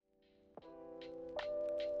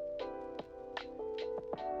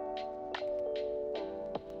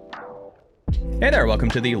Hey there, welcome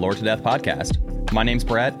to the Lore to Death podcast. My name's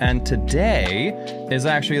Brett, and today is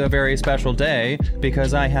actually a very special day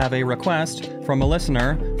because I have a request from a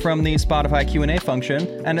listener from the Spotify Q&A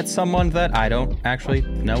function, and it's someone that I don't actually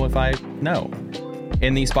know if I know.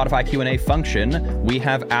 In the Spotify Q&A function, we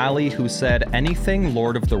have Ali who said anything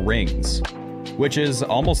Lord of the Rings, which is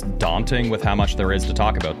almost daunting with how much there is to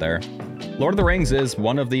talk about there. Lord of the Rings is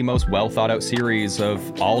one of the most well-thought-out series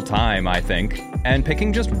of all time, I think, and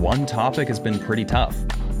picking just one topic has been pretty tough.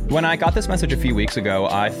 When I got this message a few weeks ago,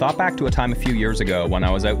 I thought back to a time a few years ago when I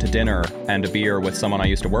was out to dinner and a beer with someone I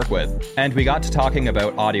used to work with, and we got to talking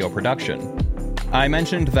about audio production. I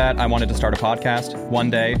mentioned that I wanted to start a podcast one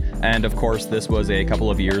day, and of course this was a couple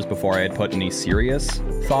of years before I had put any serious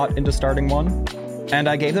thought into starting one, and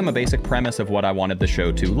I gave them a basic premise of what I wanted the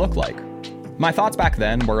show to look like. My thoughts back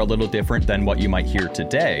then were a little different than what you might hear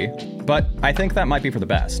today, but I think that might be for the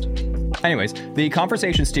best. Anyways, the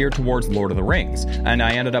conversation steered towards Lord of the Rings, and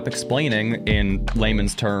I ended up explaining, in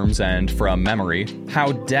layman's terms and from memory,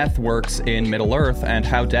 how death works in Middle-earth and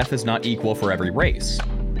how death is not equal for every race.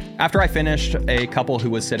 After I finished, a couple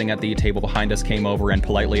who was sitting at the table behind us came over and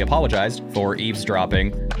politely apologized for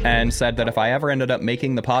eavesdropping, and said that if I ever ended up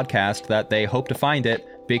making the podcast that they hoped to find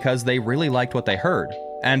it because they really liked what they heard,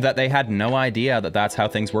 and that they had no idea that that's how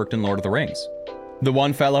things worked in Lord of the Rings. The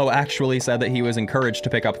one fellow actually said that he was encouraged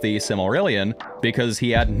to pick up the Silmarillion because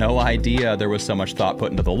he had no idea there was so much thought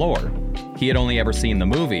put into the lore. He had only ever seen the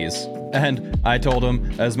movies, and I told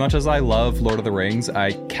him, as much as I love Lord of the Rings,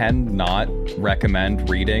 I cannot recommend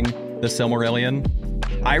reading the Silmarillion.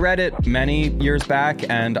 I read it many years back,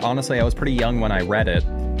 and honestly, I was pretty young when I read it.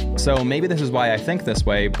 So maybe this is why I think this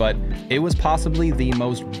way, but it was possibly the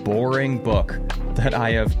most boring book that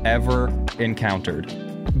I have ever encountered.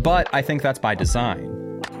 But I think that's by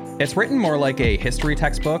design. It's written more like a history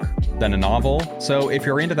textbook than a novel, so if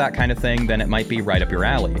you're into that kind of thing, then it might be right up your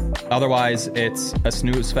alley. Otherwise, it's a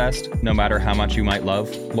snooze fest, no matter how much you might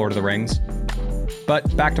love Lord of the Rings.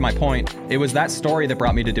 But back to my point, it was that story that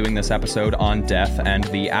brought me to doing this episode on death and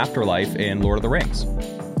the afterlife in Lord of the Rings.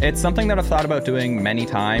 It's something that I've thought about doing many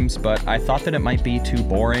times, but I thought that it might be too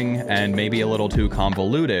boring and maybe a little too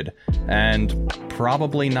convoluted, and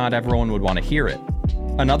probably not everyone would want to hear it.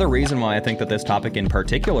 Another reason why I think that this topic in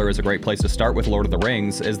particular is a great place to start with Lord of the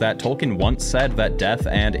Rings is that Tolkien once said that death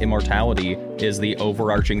and immortality is the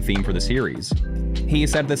overarching theme for the series. He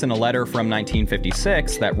said this in a letter from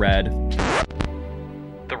 1956 that read,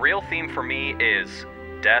 "The real theme for me is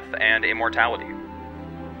death and immortality.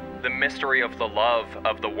 The mystery of the love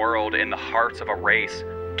of the world in the hearts of a race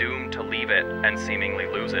doomed to leave it and seemingly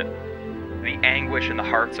lose it. The anguish in the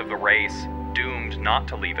hearts of the race doomed not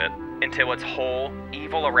to leave it until its whole,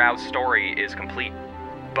 evil-aroused story is complete.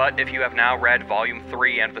 But if you have now read Volume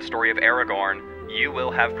 3 and the story of Aragorn, you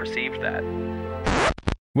will have perceived that."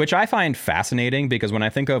 Which I find fascinating because when I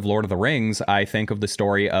think of Lord of the Rings, I think of the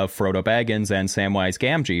story of Frodo Baggins and Samwise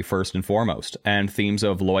Gamgee first and foremost, and themes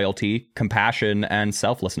of loyalty, compassion, and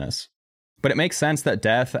selflessness. But it makes sense that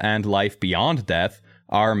death and life beyond death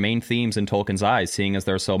are main themes in Tolkien's eyes, seeing as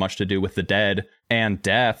there's so much to do with the dead and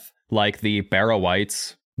death, like the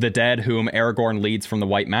Barrow-wights, the dead whom Aragorn leads from the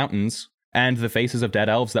White Mountains, and the faces of dead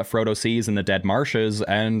elves that Frodo sees in the Dead Marshes,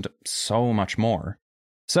 and so much more.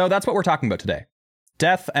 So that's what we're talking about today.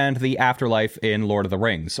 Death and the afterlife in Lord of the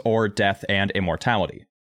Rings, or death and immortality.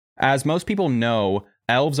 As most people know,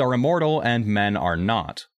 elves are immortal and men are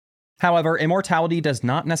not. However, immortality does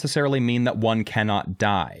not necessarily mean that one cannot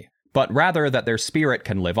die, but rather that their spirit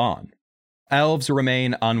can live on. Elves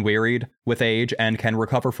remain unwearied with age and can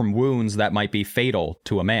recover from wounds that might be fatal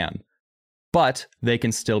to a man. But they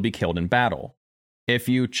can still be killed in battle. If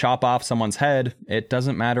you chop off someone's head, it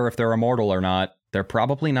doesn't matter if they're immortal or not, they're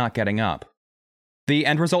probably not getting up. The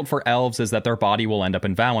end result for elves is that their body will end up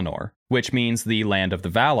in Valinor, which means the land of the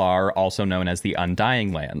Valar, also known as the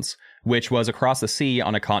Undying Lands, which was across the sea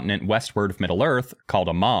on a continent westward of Middle-earth called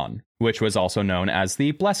Aman, which was also known as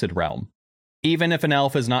the Blessed Realm. Even if an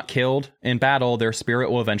elf is not killed in battle, their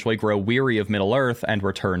spirit will eventually grow weary of Middle-earth and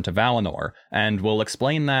return to Valinor, and we'll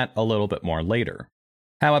explain that a little bit more later.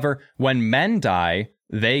 However, when men die,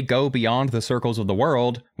 they go beyond the circles of the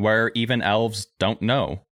world, where even elves don't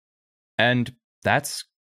know. And that's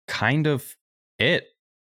kind of it.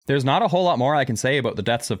 There's not a whole lot more I can say about the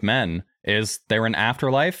deaths of men. Is there an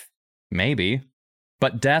afterlife? Maybe.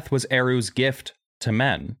 But death was Eru's gift to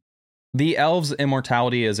men. The elves'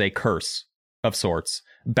 immortality is a curse of sorts,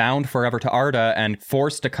 bound forever to Arda and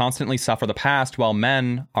forced to constantly suffer the past, while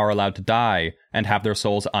men are allowed to die and have their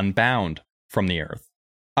souls unbound from the earth.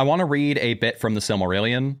 I want to read a bit from the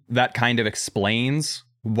Silmarillion that kind of explains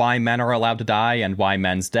why men are allowed to die and why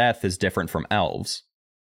men's death is different from elves.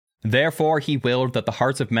 Therefore he willed that the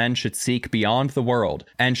hearts of men should seek beyond the world,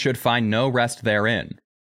 and should find no rest therein.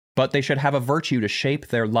 But they should have a virtue to shape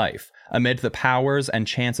their life, amid the powers and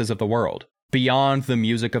chances of the world, beyond the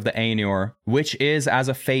music of the Ainur, which is as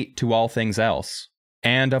a fate to all things else.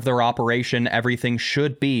 And of their operation everything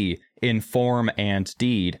should be, in form and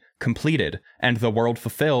deed, completed, and the world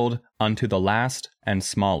fulfilled unto the last and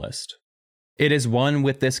smallest. It is one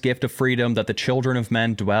with this gift of freedom that the children of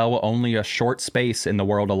men dwell only a short space in the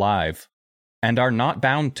world alive, and are not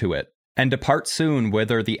bound to it, and depart soon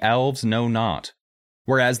whither the elves know not.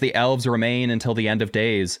 Whereas the elves remain until the end of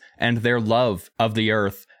days, and their love of the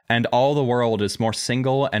earth and all the world is more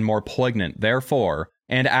single and more poignant therefore,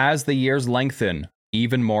 and as the years lengthen,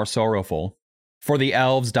 even more sorrowful. For the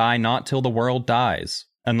elves die not till the world dies,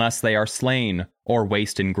 unless they are slain or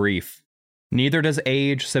waste in grief. Neither does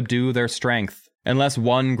age subdue their strength, unless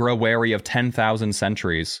one grow weary of 10,000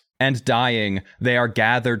 centuries. And dying, they are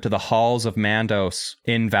gathered to the halls of Mandos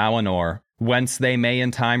in Valinor, whence they may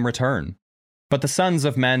in time return. But the sons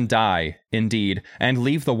of men die, indeed, and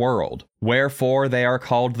leave the world, wherefore they are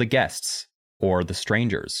called the guests, or the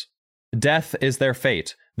strangers. Death is their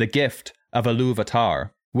fate, the gift of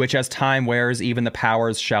Iluvatar, which as time wears even the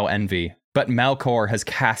powers shall envy. But Melkor has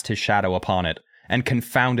cast his shadow upon it, and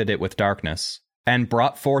confounded it with darkness, and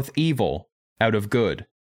brought forth evil out of good,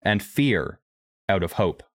 and fear out of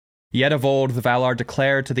hope. Yet of old the Valar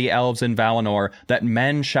declared to the elves in Valinor that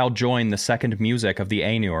men shall join the second music of the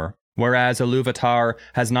Ainur, whereas Iluvatar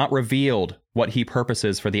has not revealed what he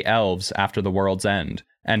purposes for the elves after the world's end,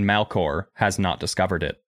 and Melkor has not discovered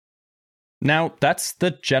it. Now, that's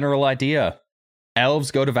the general idea.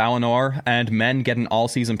 Elves go to Valinor, and men get an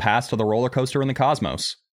all-season pass to the roller coaster in the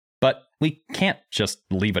cosmos. But we can't just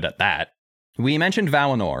leave it at that. We mentioned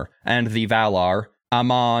Valinor, and the Valar,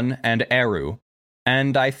 Aman, and Eru.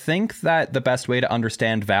 And I think that the best way to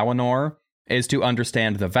understand Valinor is to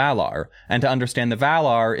understand the Valar, and to understand the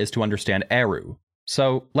Valar is to understand Eru.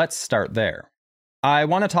 So let's start there. I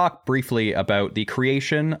want to talk briefly about the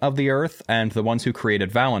creation of the Earth and the ones who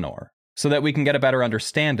created Valinor, so that we can get a better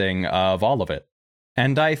understanding of all of it.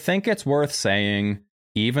 And I think it's worth saying,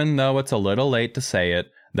 even though it's a little late to say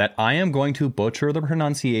it, that I am going to butcher the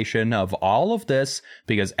pronunciation of all of this,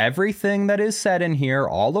 because everything that is said in here,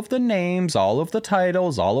 all of the names, all of the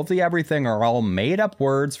titles, all of the everything are all made-up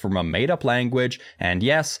words from a made-up language, and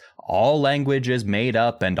yes, all language is made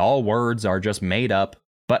up and all words are just made up,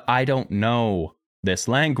 but I don't know this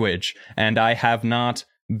language, and I have not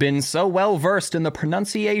been so well versed in the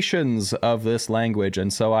pronunciations of this language,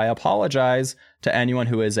 and so I apologize to anyone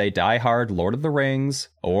who is a diehard Lord of the Rings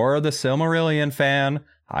or the Silmarillion fan.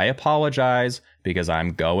 I apologize because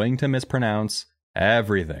I'm going to mispronounce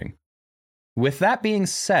everything. With that being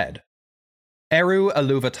said, Eru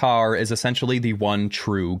Iluvatar is essentially the one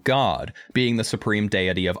true god, being the supreme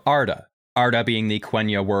deity of Arda. Arda being the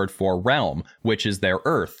Quenya word for realm, which is their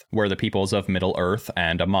earth, where the peoples of Middle-earth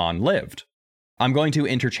and Aman lived. I'm going to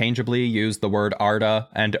interchangeably use the word Arda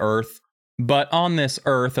and Earth, but on this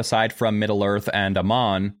Earth, aside from Middle-earth and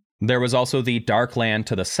Aman, there was also the Dark Land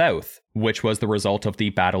to the south, which was the result of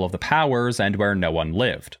the Battle of the Powers and where no one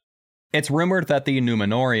lived. It's rumored that the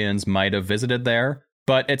Númenóreans might have visited there,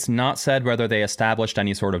 but it's not said whether they established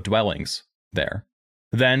any sort of dwellings there.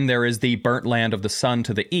 Then there is the Burnt Land of the Sun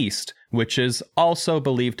to the east, which is also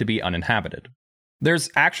believed to be uninhabited.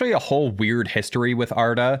 There's actually a whole weird history with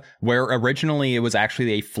Arda, where originally it was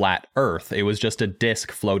actually a flat Earth. It was just a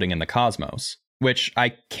disk floating in the cosmos, which I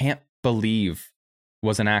can't believe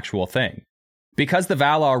was an actual thing. Because the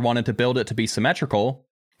Valar wanted to build it to be symmetrical,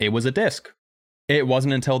 it was a disk. It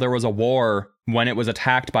wasn't until there was a war when it was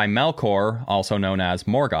attacked by Melkor, also known as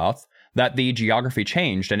Morgoth, that the geography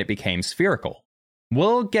changed and it became spherical.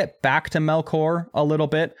 We'll get back to Melkor a little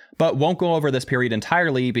bit, but won't go over this period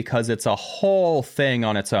entirely because it's a whole thing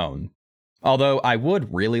on its own. Although I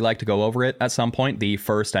would really like to go over it at some point, the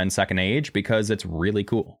First and Second Age, because it's really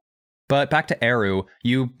cool. But back to Eru,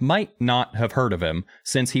 you might not have heard of him,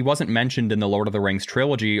 since he wasn't mentioned in the Lord of the Rings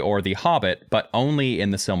trilogy or The Hobbit, but only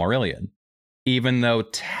in the Silmarillion. Even though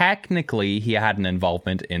technically he had an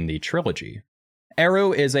involvement in the trilogy.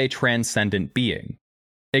 Eru is a transcendent being,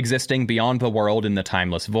 existing beyond the world in the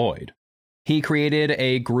timeless void. He created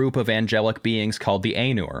a group of angelic beings called the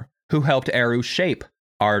Ainur, who helped Eru shape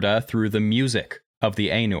Arda through the music of the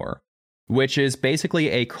Ainur, which is basically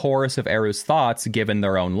a chorus of Eru's thoughts given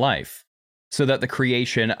their own life, so that the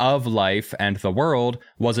creation of life and the world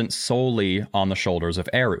wasn't solely on the shoulders of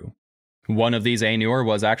Eru. One of these Ainur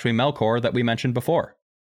was actually Melkor that we mentioned before.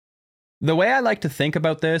 The way I like to think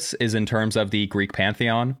about this is in terms of the Greek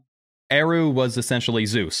pantheon. Eru was essentially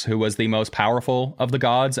Zeus, who was the most powerful of the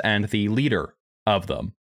gods and the leader of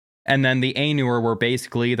them. And then the Ainur were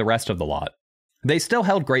basically the rest of the lot. They still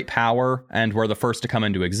held great power and were the first to come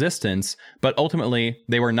into existence, but ultimately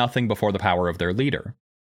they were nothing before the power of their leader.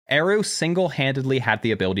 Eru single-handedly had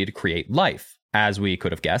the ability to create life, as we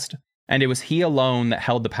could have guessed, and it was he alone that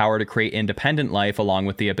held the power to create independent life along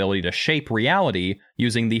with the ability to shape reality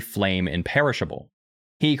using the flame imperishable.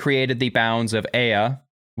 He created the bounds of Ea,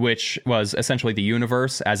 which was essentially the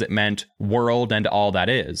universe as it meant world and all that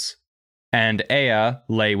is. And Ea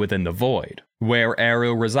lay within the void, where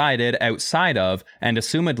Eru resided outside of and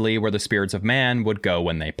assumedly where the spirits of man would go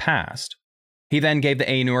when they passed. He then gave the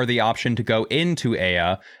Ainur the option to go into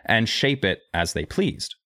Ea and shape it as they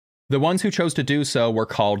pleased. The ones who chose to do so were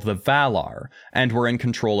called the Valar, and were in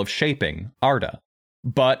control of shaping Arda.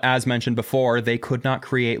 But as mentioned before, they could not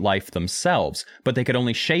create life themselves, but they could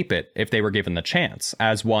only shape it if they were given the chance,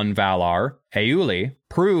 as one Valar, Euli,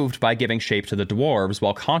 proved by giving shape to the dwarves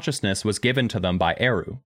while consciousness was given to them by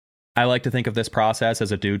Eru. I like to think of this process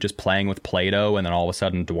as a dude just playing with Play-Doh and then all of a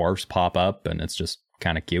sudden dwarves pop up and it's just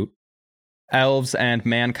kind of cute. Elves and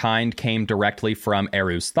mankind came directly from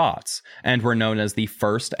Eru's thoughts, and were known as the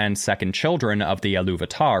first and second children of the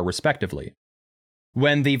Iluvatar, respectively.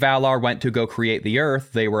 When the Valar went to go create the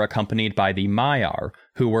earth, they were accompanied by the Maiar,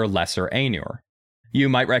 who were lesser Ainur. You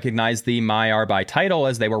might recognize the Maiar by title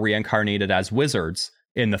as they were reincarnated as wizards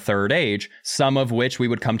in the Third Age, some of which we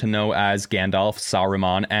would come to know as Gandalf,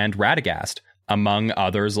 Saruman, and Radagast, among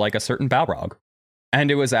others like a certain Balrog. And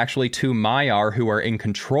it was actually two Maiar who were in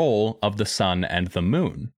control of the sun and the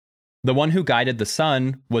moon. The one who guided the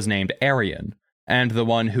sun was named Arion, and the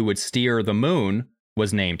one who would steer the moon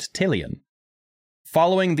was named Tilion.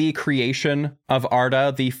 Following the creation of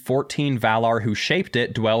Arda, the 14 Valar who shaped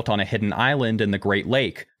it dwelt on a hidden island in the Great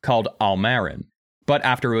Lake called Almarin. But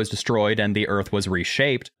after it was destroyed and the earth was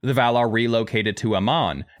reshaped, the Valar relocated to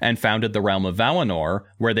Aman and founded the realm of Valinor,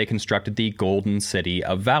 where they constructed the Golden City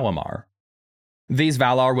of Valimar. These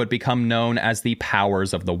Valar would become known as the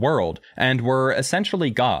powers of the world, and were essentially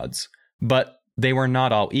gods, but they were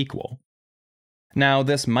not all equal. Now,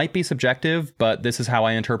 this might be subjective, but this is how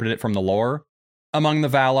I interpret it from the lore. Among the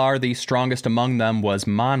Valar, the strongest among them was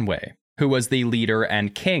Manwë, who was the leader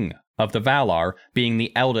and king of the Valar, being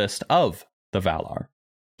the eldest of the Valar.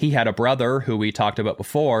 He had a brother, who we talked about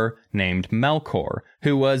before, named Melkor,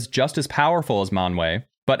 who was just as powerful as Manwë,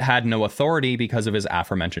 but had no authority because of his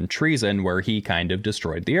aforementioned treason, where he kind of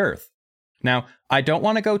destroyed the earth. Now, I don't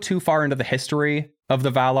want to go too far into the history of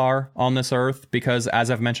the Valar on this earth, because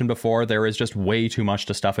as I've mentioned before, there is just way too much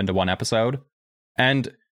to stuff into one episode.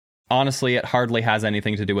 And honestly, it hardly has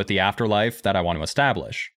anything to do with the afterlife that I want to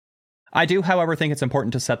establish. I do, however, think it's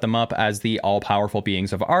important to set them up as the all-powerful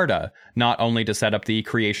beings of Arda, not only to set up the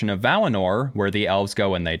creation of Valinor, where the elves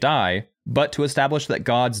go when they die, but to establish that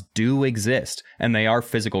gods do exist, and they are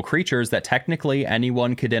physical creatures that technically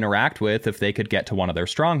anyone could interact with if they could get to one of their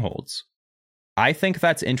strongholds. I think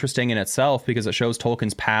that's interesting in itself because it shows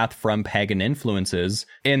Tolkien's path from pagan influences,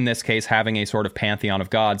 in this case having a sort of pantheon of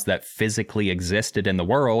gods that physically existed in the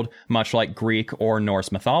world, much like Greek or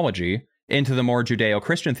Norse mythology, into the more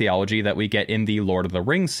Judeo-Christian theology that we get in the Lord of the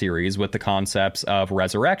Rings series with the concepts of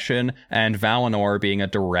resurrection and Valinor being a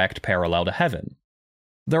direct parallel to heaven.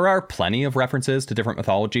 There are plenty of references to different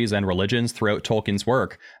mythologies and religions throughout Tolkien's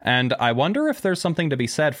work, and I wonder if there's something to be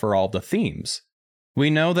said for all the themes. We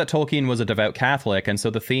know that Tolkien was a devout Catholic, and so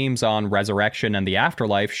the themes on resurrection and the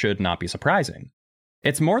afterlife should not be surprising.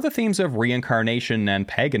 It's more the themes of reincarnation and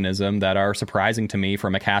paganism that are surprising to me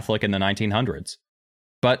from a Catholic in the 1900s.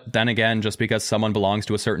 But then again, just because someone belongs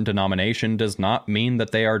to a certain denomination does not mean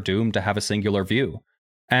that they are doomed to have a singular view.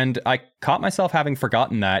 And I caught myself having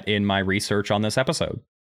forgotten that in my research on this episode.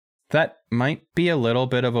 That might be a little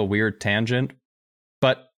bit of a weird tangent,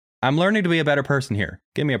 but I'm learning to be a better person here.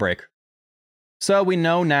 Give me a break. So we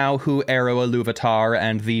know now who Eru Ilúvatar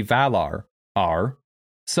and the Valar are.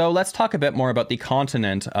 So let's talk a bit more about the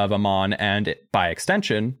continent of Aman and, by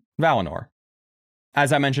extension, Valinor.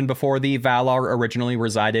 As I mentioned before, the Valar originally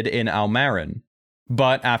resided in Almarin,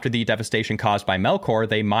 but after the devastation caused by Melkor,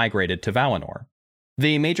 they migrated to Valinor.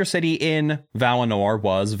 The major city in Valinor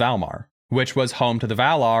was Valmar, which was home to the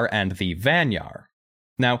Valar and the Vanyar.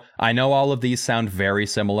 Now, I know all of these sound very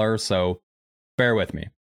similar, so bear with me.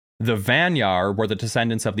 The Vanyar were the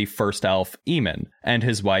descendants of the first elf Eamon and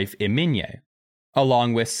his wife Eminye,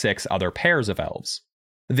 along with 6 other pairs of elves.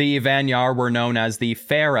 The Vanyar were known as the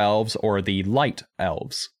Fair Elves or the Light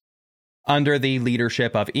Elves. Under the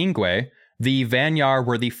leadership of Ingwe, The Vanyar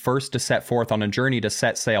were the first to set forth on a journey to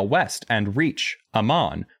set sail west and reach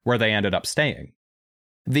Amon, where they ended up staying.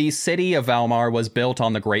 The city of Valmar was built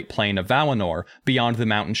on the Great Plain of Valinor, beyond the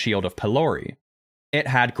mountain shield of Pelori. It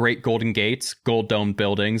had great golden gates, gold-domed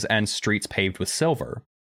buildings, and streets paved with silver.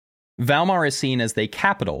 Valmar is seen as the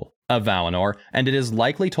capital of Valinor, and it is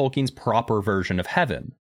likely Tolkien's proper version of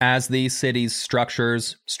heaven, as the city's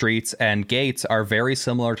structures, streets, and gates are very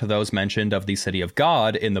similar to those mentioned of the City of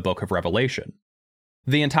God in the Book of Revelation.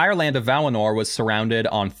 The entire land of Valinor was surrounded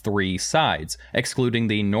on 3 sides, excluding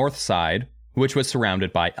the north side, which was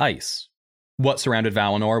surrounded by ice. What surrounded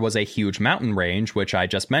Valinor was a huge mountain range, which I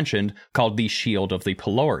just mentioned, called the Shield of the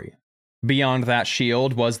Pelori. Beyond that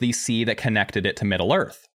shield was the sea that connected it to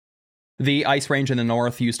Middle-earth. The ice range in the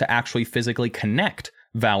north used to actually physically connect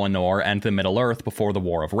Valinor and the Middle-earth before the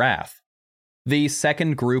War of Wrath. The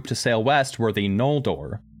second group to sail west were the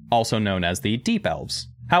Noldor, also known as the Deep Elves.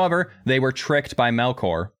 However, they were tricked by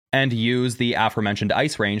Melkor and used the aforementioned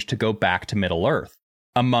ice range to go back to Middle-earth.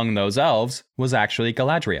 Among those elves was actually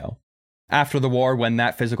Galadriel. After the war, when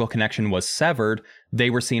that physical connection was severed, they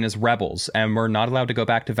were seen as rebels and were not allowed to go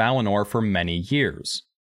back to Valinor for many years.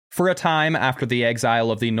 For a time after the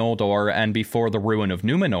exile of the Noldor and before the ruin of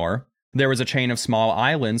Numenor, there was a chain of small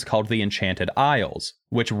islands called the Enchanted Isles,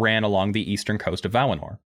 which ran along the eastern coast of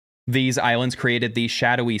Valinor. These islands created the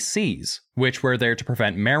Shadowy Seas, which were there to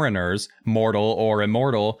prevent mariners, mortal or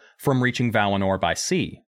immortal, from reaching Valinor by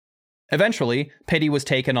sea. Eventually, pity was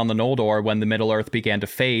taken on the Noldor when the Middle-earth began to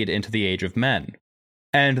fade into the Age of Men,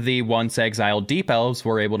 and the once exiled Deep Elves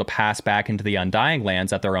were able to pass back into the Undying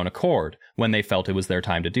Lands at their own accord when they felt it was their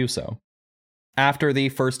time to do so. After the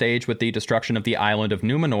First Age, with the destruction of the island of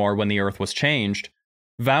Numenor when the earth was changed,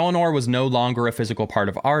 Valinor was no longer a physical part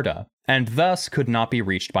of Arda, and thus could not be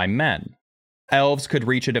reached by men. Elves could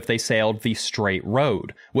reach it if they sailed the Straight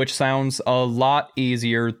Road, which sounds a lot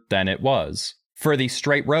easier than it was, for the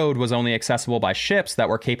Straight Road was only accessible by ships that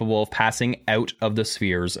were capable of passing out of the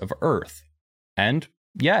spheres of Earth. And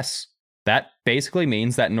yes, that basically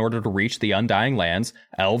means that in order to reach the Undying Lands,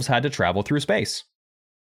 elves had to travel through space.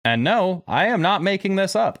 And no, I am not making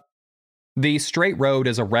this up. The Straight Road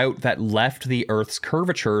is a route that left the Earth's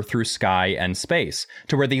curvature through sky and space,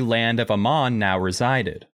 to where the land of Amon now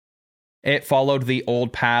resided. It followed the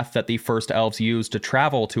old path that the first elves used to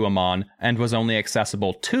travel to Amon and was only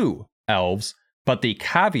accessible to elves, but the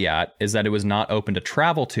caveat is that it was not open to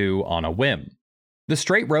travel to on a whim. The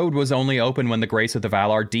Straight Road was only open when the Grace of the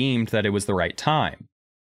Valar deemed that it was the right time.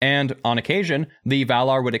 And, on occasion, the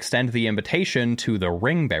Valar would extend the invitation to the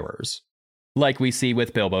Ring-Bearers, like we see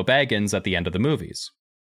with Bilbo Baggins at the end of the movies.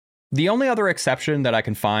 The only other exception that I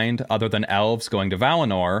can find, other than elves going to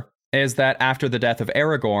Valinor, is that after the death of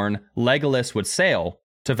Aragorn, Legolas would sail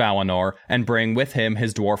to Valinor and bring with him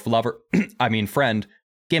his dwarf friend,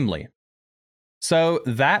 Gimli. So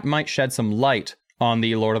that might shed some light on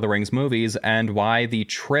the Lord of the Rings movies and why the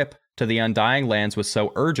trip to the Undying Lands was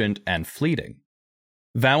so urgent and fleeting.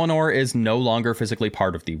 Valinor is no longer physically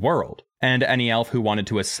part of the world, and any elf who wanted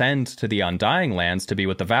to ascend to the Undying Lands to be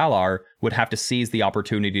with the Valar would have to seize the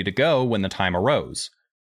opportunity to go when the time arose.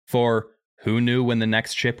 For who knew when the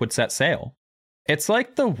next ship would set sail? It's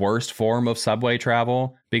like the worst form of subway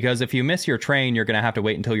travel, because if you miss your train, you're going to have to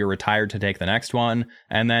wait until you're retired to take the next one,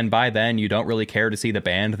 and then by then you don't really care to see the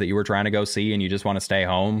band that you were trying to go see and you just want to stay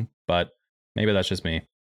home, but maybe that's just me.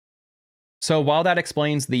 So while that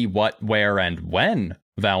explains the what, where, and when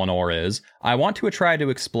Valinor is, I want to try to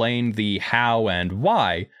explain the how and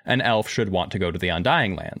why an elf should want to go to the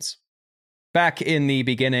Undying Lands. Back in the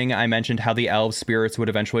beginning, I mentioned how the elf spirits would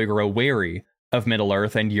eventually grow weary of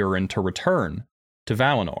Middle-earth and yearn to return to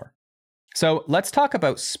Valinor. So let's talk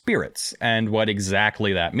about spirits and what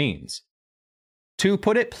exactly that means. To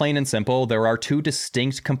put it plain and simple, there are 2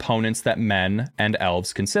 distinct components that men and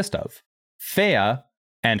elves consist of: Fea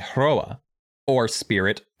and Hroa, or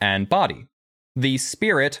spirit and body. The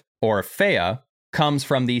spirit, or Fea, comes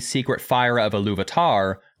from the secret fire of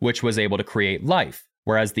Iluvatar, which was able to create life,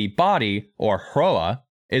 whereas the body, or Hroa,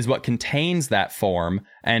 is what contains that form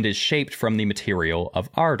and is shaped from the material of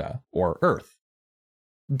Arda, or Earth.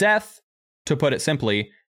 Death, to put it simply,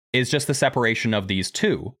 is just the separation of these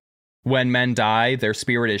 2. When men die, their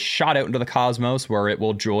spirit is shot out into the cosmos where it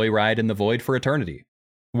will joyride in the void for eternity.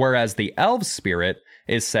 Whereas the elf's spirit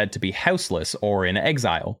is said to be houseless or in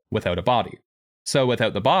exile, without a body. So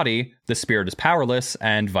without the body, the spirit is powerless,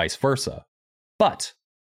 and vice versa. But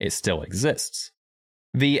it still exists.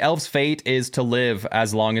 The elf's fate is to live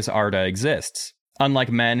as long as Arda exists, unlike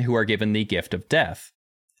men who are given the gift of death.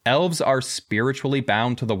 Elves are spiritually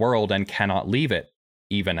bound to the world and cannot leave it,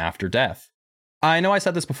 even after death. I know I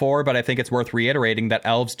said this before, but I think it's worth reiterating that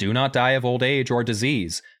elves do not die of old age or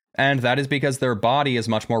disease, and that is because their body is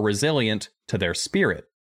much more resilient to their spirit,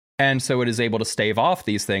 and so it is able to stave off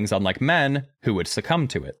these things, unlike men who would succumb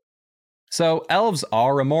to it. So elves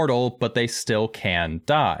are immortal, but they still can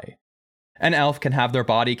die. An elf can have their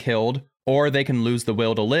body killed, or they can lose the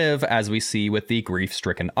will to live, as we see with the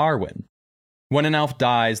grief-stricken Arwen. When an elf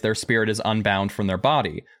dies, their spirit is unbound from their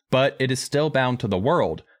body, but it is still bound to the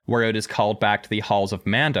world, where it is called back to the halls of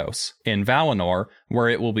Mandos, in Valinor, where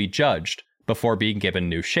it will be judged, before being given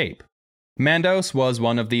new shape. Mandos was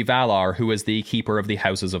one of the Valar who was the keeper of the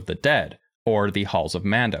Houses of the Dead, or the Halls of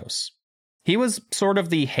Mandos. He was sort of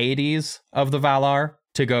the Hades of the Valar,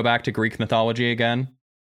 to go back to Greek mythology again.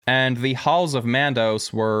 And the Halls of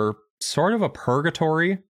Mandos were sort of a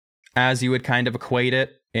purgatory, as you would kind of equate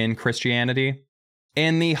it in Christianity.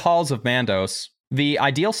 In the Halls of Mandos, the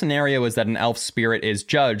ideal scenario is that an elf's spirit is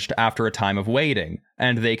judged after a time of waiting,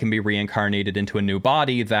 and they can be reincarnated into a new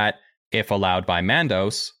body that, if allowed by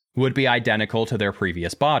Mandos, would be identical to their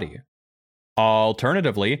previous body.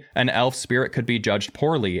 Alternatively, an elf spirit could be judged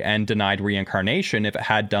poorly and denied reincarnation if it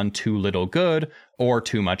had done too little good or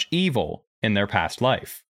too much evil in their past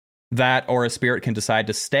life. That or a spirit can decide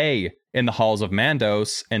to stay in the Halls of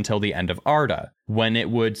Mandos until the end of Arda, when it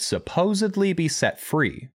would supposedly be set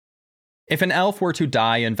free. If an elf were to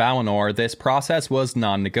die in Valinor, this process was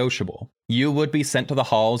non-negotiable. You would be sent to the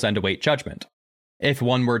halls and await judgment. If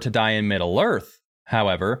one were to die in Middle-earth,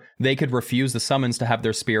 however, they could refuse the summons to have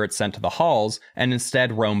their spirit sent to the halls and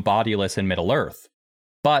instead roam bodiless in Middle-earth.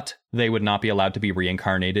 But they would not be allowed to be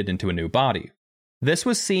reincarnated into a new body. This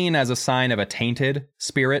was seen as a sign of a tainted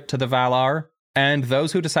spirit to the Valar, and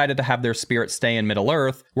those who decided to have their spirit stay in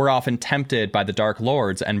Middle-earth were often tempted by the Dark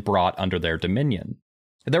Lords and brought under their dominion.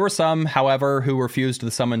 There were some, however, who refused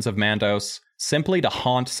the summons of Mandos simply to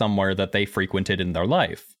haunt somewhere that they frequented in their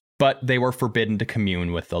life, but they were forbidden to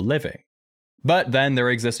commune with the living. But then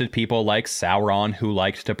there existed people like Sauron who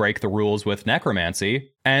liked to break the rules with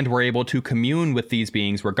necromancy, and were able to commune with these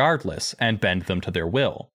beings regardless and bend them to their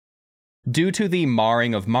will. Due to the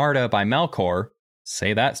marring of Marda by Melkor,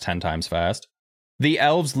 say that's 10 times fast, the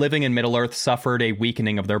elves living in Middle-earth suffered a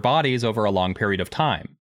weakening of their bodies over a long period of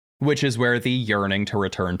time, which is where the yearning to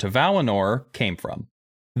return to Valinor came from.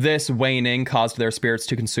 This waning caused their spirits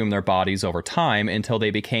to consume their bodies over time until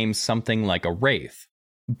they became something like a wraith.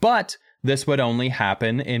 But this would only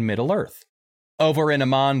happen in Middle-earth. Over in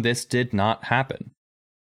Aman, this did not happen.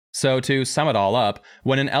 So to sum it all up,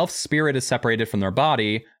 when an elf's spirit is separated from their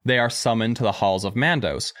body, they are summoned to the Halls of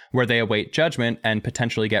Mandos, where they await judgment and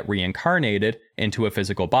potentially get reincarnated into a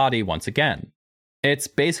physical body once again. It's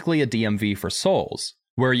basically a DMV for souls,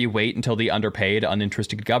 where you wait until the underpaid,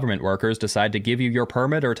 uninterested government workers decide to give you your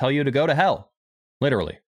permit or tell you to go to hell.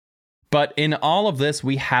 Literally. But in all of this,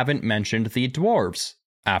 we haven't mentioned the dwarves'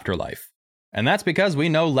 afterlife. And that's because we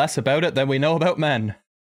know less about it than we know about men.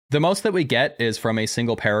 The most that we get is from a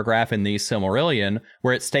single paragraph in the Silmarillion,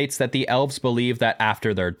 where it states that the elves believe that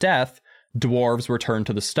after their death, dwarves return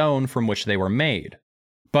to the stone from which they were made.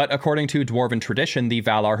 But according to dwarven tradition, the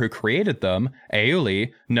Valar who created them,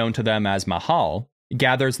 Auli, known to them as Mahal,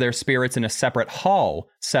 gathers their spirits in a separate hall,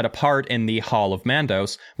 set apart in the Hall of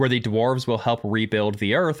Mandos, where the dwarves will help rebuild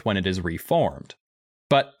the earth when it is reformed.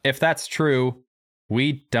 But if that's true,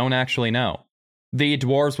 we don't actually know. The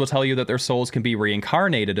dwarves will tell you that their souls can be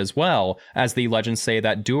reincarnated as well, as the legends say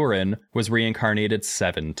that Durin was reincarnated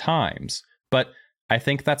 7 times. But I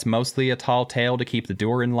think that's mostly a tall tale to keep the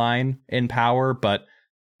Durin line in power, but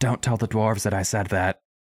don't tell the dwarves that I said that.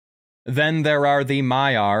 Then there are the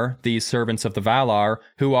Maiar, the servants of the Valar,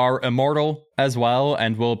 who are immortal as well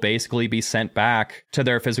and will basically be sent back to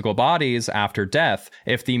their physical bodies after death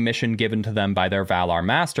if the mission given to them by their Valar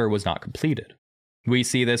master was not completed. We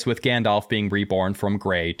see this with Gandalf being reborn from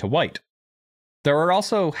grey to white. There are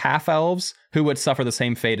also half-elves who would suffer the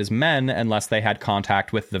same fate as men unless they had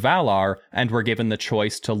contact with the Valar and were given the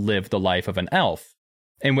choice to live the life of an elf,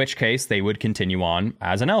 in which case they would continue on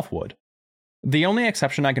as an elf would. The only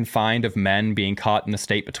exception I can find of men being caught in the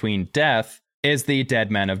state between death is the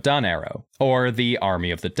dead men of Dun-Arrow, or the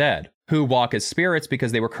Army of the Dead, who walk as spirits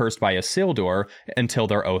because they were cursed by Isildur until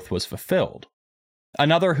their oath was fulfilled.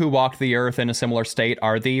 Another who walked the earth in a similar state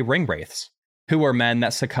are the Ringwraiths, who were men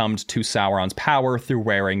that succumbed to Sauron's power through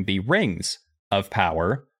wearing the Rings of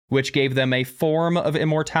Power, which gave them a form of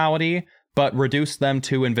immortality, but reduced them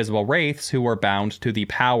to invisible wraiths who were bound to the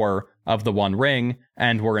power of the One Ring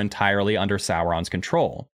and were entirely under Sauron's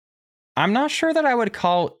control. I'm not sure that I would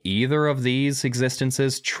call either of these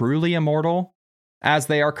existences truly immortal. as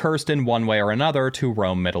they are cursed in one way or another to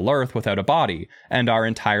roam Middle-earth without a body, and are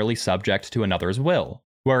entirely subject to another's will.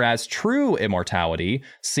 Whereas true immortality,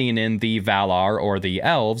 seen in the Valar or the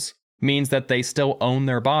Elves, means that they still own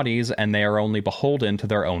their bodies and they are only beholden to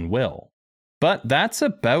their own will. But that's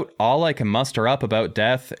about all I can muster up about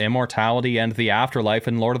death, immortality, and the afterlife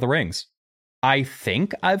in Lord of the Rings. I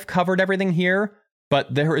think I've covered everything here,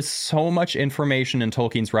 but there is so much information in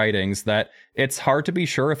Tolkien's writings that it's hard to be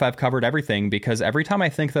sure if I've covered everything, because every time I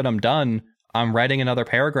think that I'm done, I'm writing another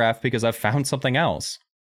paragraph because I've found something else.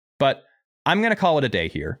 But I'm going to call it a day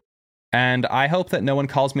here, and I hope that no one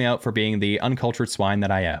calls me out for being the uncultured swine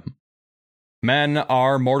that I am. Men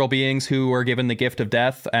are mortal beings who are given the gift of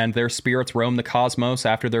death, and their spirits roam the cosmos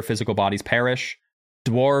after their physical bodies perish.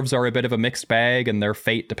 Dwarves are a bit of a mixed bag, and their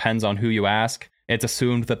fate depends on who you ask. It's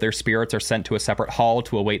assumed that their spirits are sent to a separate hall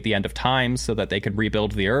to await the end of time so that they could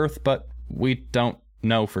rebuild the earth, but we don't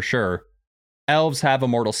know for sure. Elves have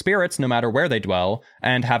immortal spirits no matter where they dwell,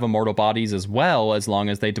 and have immortal bodies as well as long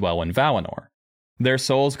as they dwell in Valinor. Their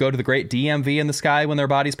souls go to the great DMV in the sky when their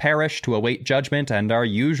bodies perish to await judgment and are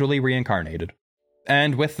usually reincarnated.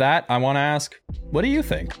 And with that, I want to ask, what do you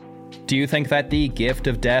think? Do you think that the gift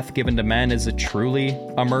of death given to men is truly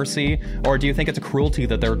a mercy, or do you think it's a cruelty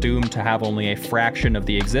that they're doomed to have only a fraction of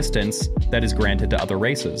the existence that is granted to other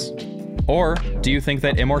races? Or do you think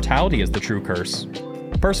that immortality is the true curse?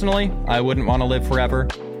 Personally, I wouldn't want to live forever.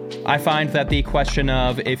 I find that the question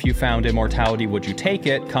of if you found immortality, would you take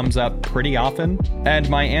it, comes up pretty often, and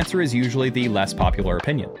my answer is usually the less popular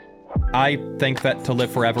opinion. I think that to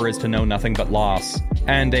live forever is to know nothing but loss,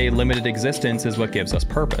 and a limited existence is what gives us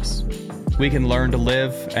purpose. We can learn to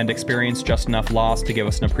live and experience just enough loss to give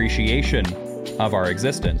us an appreciation of our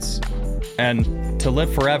existence. And to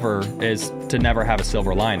live forever is to never have a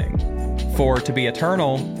silver lining. For to be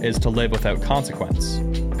eternal is to live without consequence.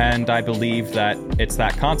 And I believe that it's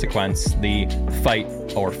that consequence, the fight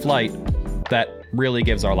or flight, that really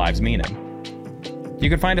gives our lives meaning. You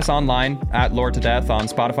can find us online at Lord to Death on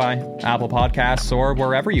Spotify, Apple Podcasts, or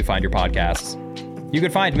wherever you find your podcasts. You can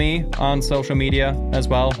find me on social media as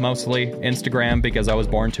well, mostly Instagram, because I was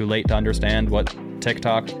born too late to understand what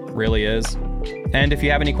TikTok really is. And if you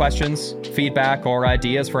have any questions, feedback, or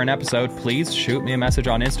ideas for an episode, please shoot me a message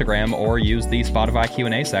on Instagram or use the Spotify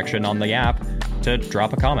Q&A section on the app to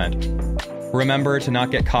drop a comment. Remember to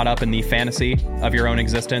not get caught up in the fantasy of your own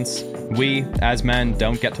existence. We, as men,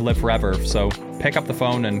 don't get to live forever, so pick up the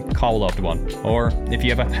phone and call a loved one. Or if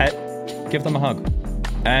you have a pet, give them a hug.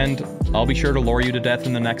 And I'll be sure to lure you to death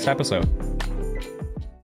in the next episode.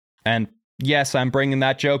 And yes, I'm bringing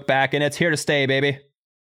that joke back, and it's here to stay, baby.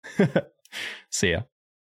 See ya.